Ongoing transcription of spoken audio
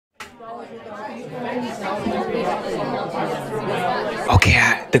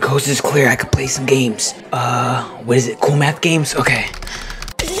Okay, the coast is clear. I could play some games. What is it? Cool math games? Okay.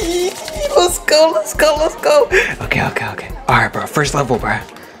 Let's go, let's go, let's go. Okay. Alright, bro. First level, bro.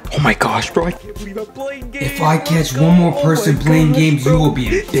 Oh my gosh, bro. I can't believe I'm playing games. If I catch one more person playing games, you will be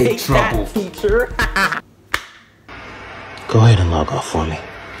in big trouble. Go ahead and log off for me.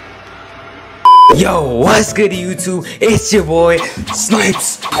 Yo, what's good YouTube? It's your boy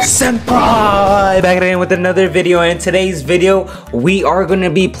Snipes Senpai back again with another video. And in today's video we are gonna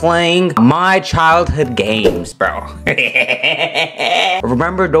be playing my childhood games, bro.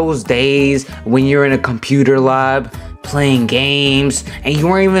 Remember those days when you're in a computer lab playing games and you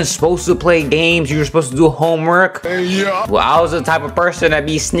weren't even supposed to play games, you were supposed to do homework? Yeah. Well, I was the type of person that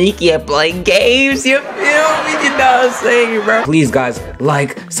be sneaky at playing games, you feel me? You know what I'm saying, bro? Please guys,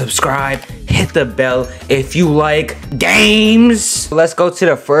 like, subscribe, hit the bell if you like games. Let's go to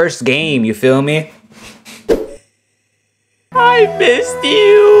the first game, you feel me? I missed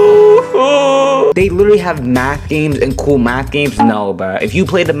you. They literally have math games and cool math games. No, bro. If you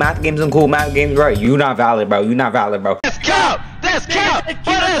play the math games and cool math games, bro, you not valid, bro. You not valid, bro. That's count. That's count. That's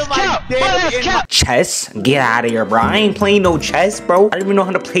count. That's count. Chess? Get out of here, bro. I ain't playing no chess, bro. I don't even know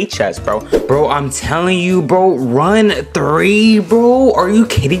how to play chess, bro. Bro, I'm telling you, bro. Run 3, bro. Are you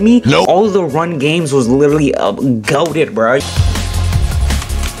kidding me? Nope. All the run games was literally goated, bro.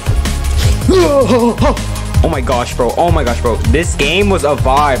 Oh my gosh, bro. Oh my gosh, bro. This game was a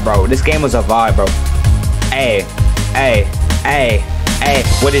vibe, bro. This game was a vibe, bro. Hey.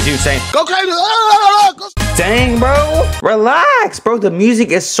 What is you saying? Go crazy. Dang, bro. Relax, bro. The music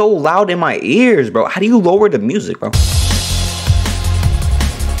is so loud in my ears, bro. How do you lower the music, bro?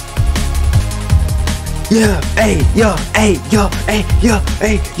 Yeah, hey.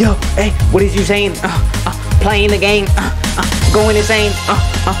 What is you saying? Playing the game. Going insane.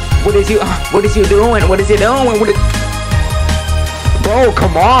 What is you doing? What is you doing? Bro,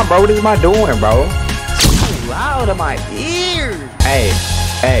 come on, bro. What is I doing, bro? It's so loud in my ears. Hey.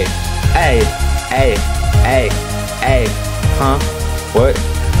 Huh? What?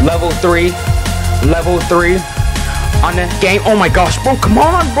 Level 3 on the game. Oh my gosh, bro. Come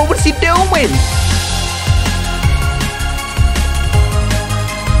on, bro. What is he doing?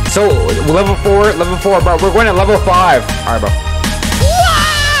 So, level 4, bro. We're going to level 5. All right, bro.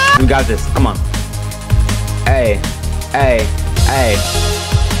 We got this. Come on. Hey.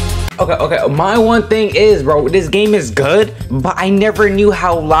 Okay. My one thing is, bro, this game is good, but I never knew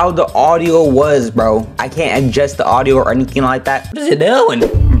how loud the audio was, bro. I can't adjust the audio or anything like that. What is it doing?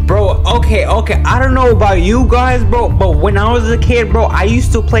 Bro, okay. I don't know about you guys, bro, but when I was a kid, bro, I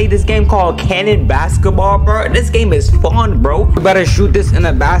used to play this game called Cannon Basketball, bro. This game is fun, bro. You better shoot this in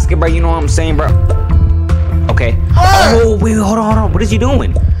the basket, bro. You know what I'm saying, bro? Okay. Oh, wait, hold on. What is he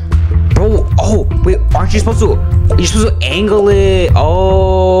doing? Bro, oh, wait, aren't you supposed to? You're supposed to angle it.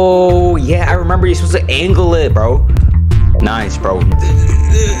 Oh, yeah, I remember you're supposed to angle it, bro. Nice, bro.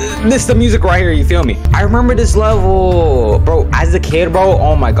 This is the music right here, you feel me? I remember this level, bro, as a kid, bro.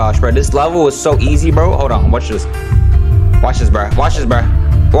 Oh my gosh, bro, this level was so easy, bro. Hold on, watch this, bro.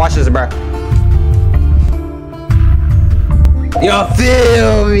 You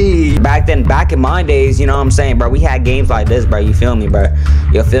feel me? Back in my days, you know what I'm saying, bro, we had games like this, bro. You feel me, bro?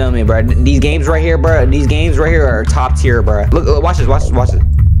 These games right here, bro. These games right here are top tier, bro. Look, watch this, bro.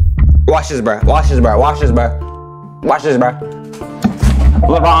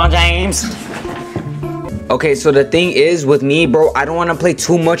 LeBron James. Okay, so the thing is with me, bro, I don't want to play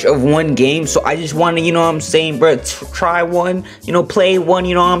too much of one game, so I just want to, you know what I'm saying, bro, try one, you know, play one,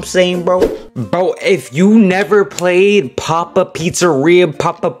 you know what I'm saying, bro? Bro, if you never played Papa Pizzeria,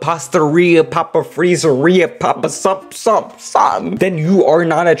 Papa Pastaria, Papa Freezeria, Papa something, then you are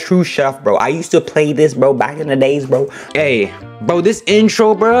not a true chef, bro. I used to play this, bro, back in the days, bro. Hey, bro, this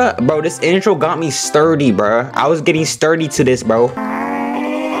intro, bro, this intro got me sturdy, bro. I was getting sturdy to this, bro.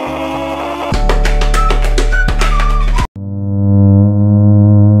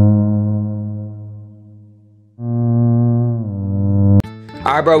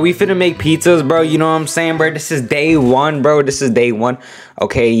 Alright, bro, we finna make pizzas, bro. You know what I'm saying, bro? This is day 1, bro. This is day 1.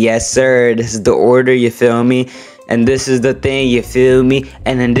 Okay, yes, sir. This is the order, you feel me? And this is the thing, you feel me?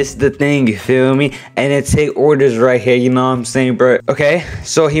 And then this is the thing, you feel me? And then take orders right here, you know what I'm saying, bro? Okay,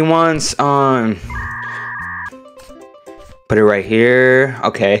 so he wants, put it right here.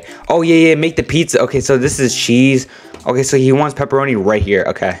 Okay. Oh, yeah, make the pizza. Okay, so this is cheese. Okay, so he wants pepperoni right here.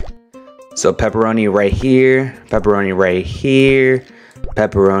 Okay. So pepperoni right here. Pepperoni right here.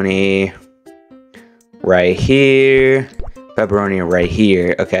 Pepperoni right here. Pepperoni right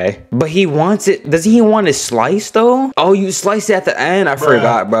here. Okay, but he wants it. Does he want it sliced though? Oh, you sliced it at the end? I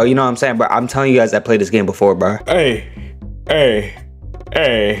forgot, bro. You know what I'm saying, bro? I'm telling you guys, I played this game before, bro. Hey.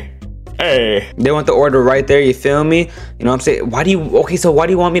 They want the order right there, you feel me? You know what I'm saying? Why do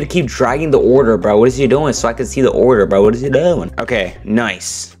you want me to keep dragging the order, bro? What is he doing? So I can see the order, bro. What is he doing? Okay,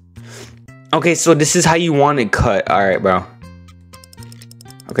 nice. Okay, so this is how you want it cut. All right, bro.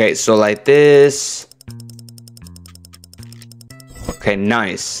 Okay, so like this. Okay,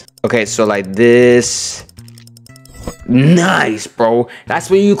 nice. Okay, so like this. Nice, bro. That's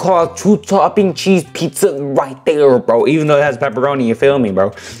what you call a two-topping cheese pizza right there, bro. Even though it has pepperoni, you feel me,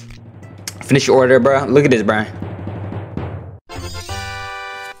 bro? Finish your order, bro. Look at this, bro.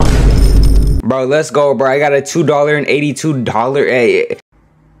 Bro, let's go, bro. I got a $2.82. Hey,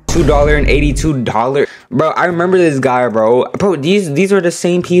 $2.82. Bro, I remember this guy, bro. Bro, these are the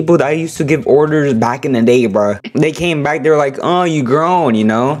same people that I used to give orders back in the day, bro. They came back, they're like, oh, you grown, you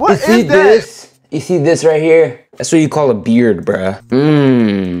know? What you see is this? You see this right here? That's what you call a beard, bro.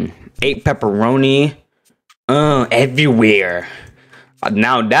 Ate pepperoni. Everywhere.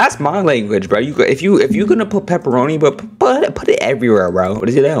 Now that's my language, bro. If you're gonna put pepperoni, but put it everywhere, bro. What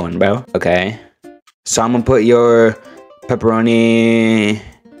is it doing, bro? Okay. So I'm gonna put your pepperoni.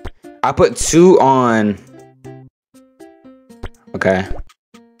 I put 2 on. Okay.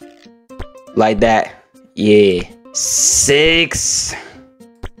 Like that. Yeah. 6.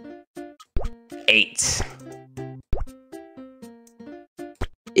 8.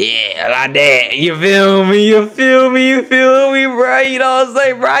 Yeah, like that. You feel me? You feel me? You feel me, bro? You know what I'm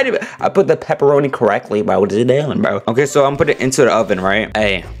saying, bro? I put the pepperoni correctly, bro. What is it doing, bro? Okay, so I'm putting it into the oven, right?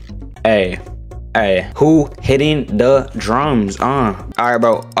 Hey. Who hitting the drums? All right,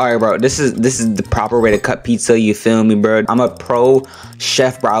 bro. This is the proper way to cut pizza. You feel me, bro? I'm a pro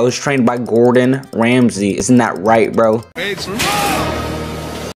chef, bro. I was trained by Gordon Ramsay. Isn't that right, bro? It's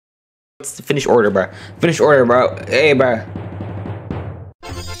Finish order, bro. Finish order, bro. Hey, bro.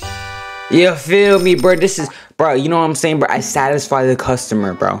 You feel me, bro? This is, bro, you know what I'm saying, bro? I satisfy the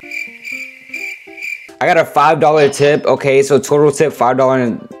customer, bro. I got a $5 tip. Okay, so total tip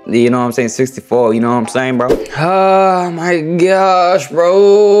 $5, you know what I'm saying, 64, you know what I'm saying, bro? Oh my gosh,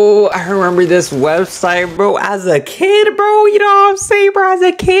 bro. I remember this website, bro, as a kid, bro. You know what I'm saying, bro? As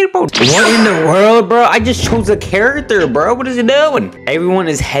a kid, bro. What in the world, bro? I just chose a character, bro. What is it doing? Everyone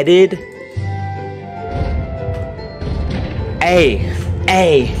is headed. Hey.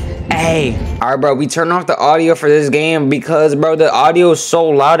 Alright, bro, we turned off the audio for this game because, bro, the audio is so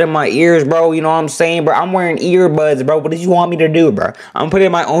loud in my ears, bro. You know what I'm saying, bro? I'm wearing earbuds, bro. What did you want me to do, bro? I'm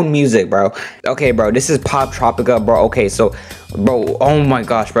putting my own music, bro. Okay, bro, this is Poptropica, bro. Okay, so, bro, oh my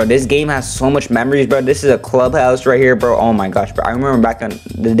gosh, bro. This game has so much memories, bro. This is a clubhouse right here, bro. Oh my gosh, bro. I remember back in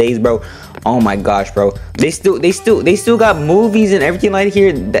the days, bro. Oh my gosh, bro. They still got movies and everything like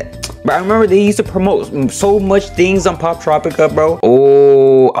here. But I remember they used to promote so much things on Poptropica, bro.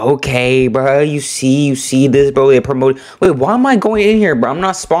 Oh, okay, bro. You see this, bro. They promote. Wait, why am I going in here, bro? I'm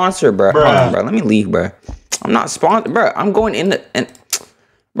not sponsored, bro. Hold on, bro. Let me leave, bro. I'm not sponsored, bro. I'm going in the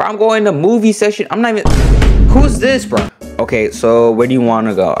bro. I'm going in the movie section. I'm not even. Who's this, bro? Okay, so where do you want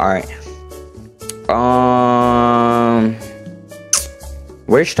to go? All right.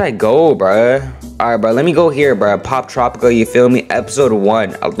 Where should I go, bro? Alright, bro, let me go here, bro. Poptropica, you feel me? Episode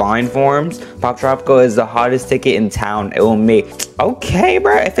 1, line forms. Poptropica is the hottest ticket in town. It will make. Okay,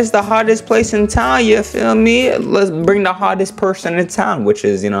 bro. If it's the hottest place in town, you feel me? Let's bring the hottest person in town, which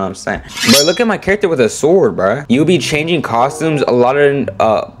is, you know what I'm saying. Bro, look at my character with a sword, bro. You'll be changing costumes a lot in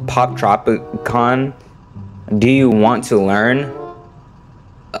Poptropica. Do you want to learn?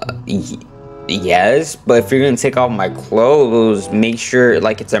 Yes, but if you're gonna take off my clothes, make sure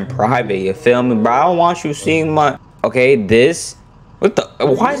like it's in private, you feel me, bro? I don't want you seeing my. Okay, this. What the?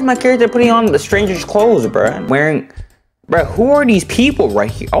 Why is my character putting on the stranger's clothes, bro? Wearing. Bro, who are these people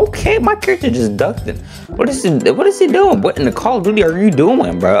right here? Okay, my character just ducked it. What is he doing? What in the Call of Duty are you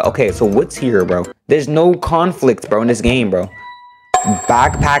doing, bro? Okay, so what's here, bro? There's no conflict, bro, in this game, bro.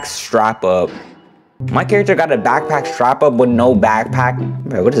 Backpack strap up. My character got a backpack strap up with no backpack.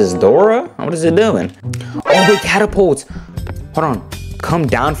 Bro, what is this, Dora? What is it doing? Oh, they catapults. Hold on. Come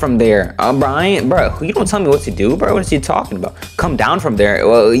down from there. Brian, bro, you don't tell me what to do, bro. What is he talking about? Come down from there.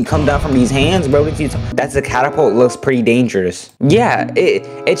 Well, you come down from these hands, bro. That's a catapult. Looks pretty dangerous. Yeah,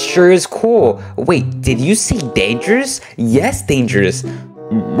 it sure is cool. Wait, did you say dangerous? Yes, dangerous.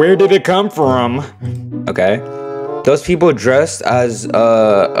 Where did it come from? Okay. Those people dressed as,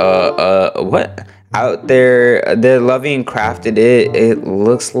 what? out there, they're loving and crafted it. It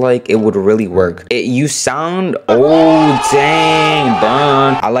looks like it would really work. You sound, oh dang,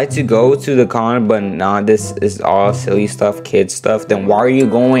 burn. I like to go to the con, but nah, this is all silly stuff, kid stuff. Then why are you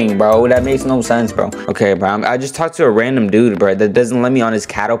going, bro? That makes no sense, bro. Okay, bro, I just talked to a random dude, bro, that doesn't let me on his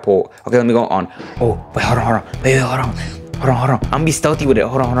catapult. Okay, let me go on. Oh, wait, hold on. Wait, hold on. I'm gonna be stealthy with it.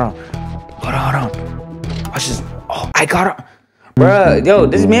 Hold on. Watch this. Oh, I got it. Bruh, yo,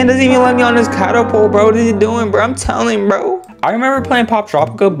 this man doesn't even let me on his catapult, bro. What is he doing, bro? I'm telling him, bro. I remember playing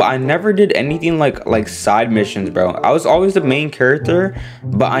Poptropica, but I never did anything like side missions, bro. I was always the main character,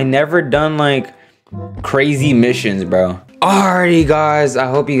 but I never done like crazy missions, bro. Alrighty, guys, I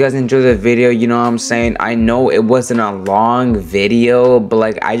hope you guys enjoyed the video. You know what I'm saying? I know it wasn't a long video, but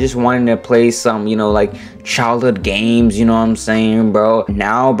like I just wanted to play some, you know, like childhood games, you know what I'm saying, bro?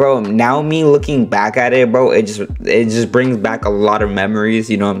 Now, bro, me looking back at it, bro, it just brings back a lot of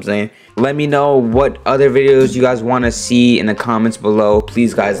memories, you know what I'm saying? Let me know what other videos you guys want to see in the comments below.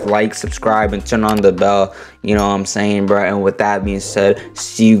 Please, guys, like, subscribe, and turn on the bell. You know what I'm saying, bro? And with that being said,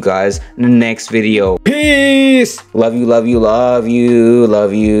 see you guys in the next video. Peace! Love you.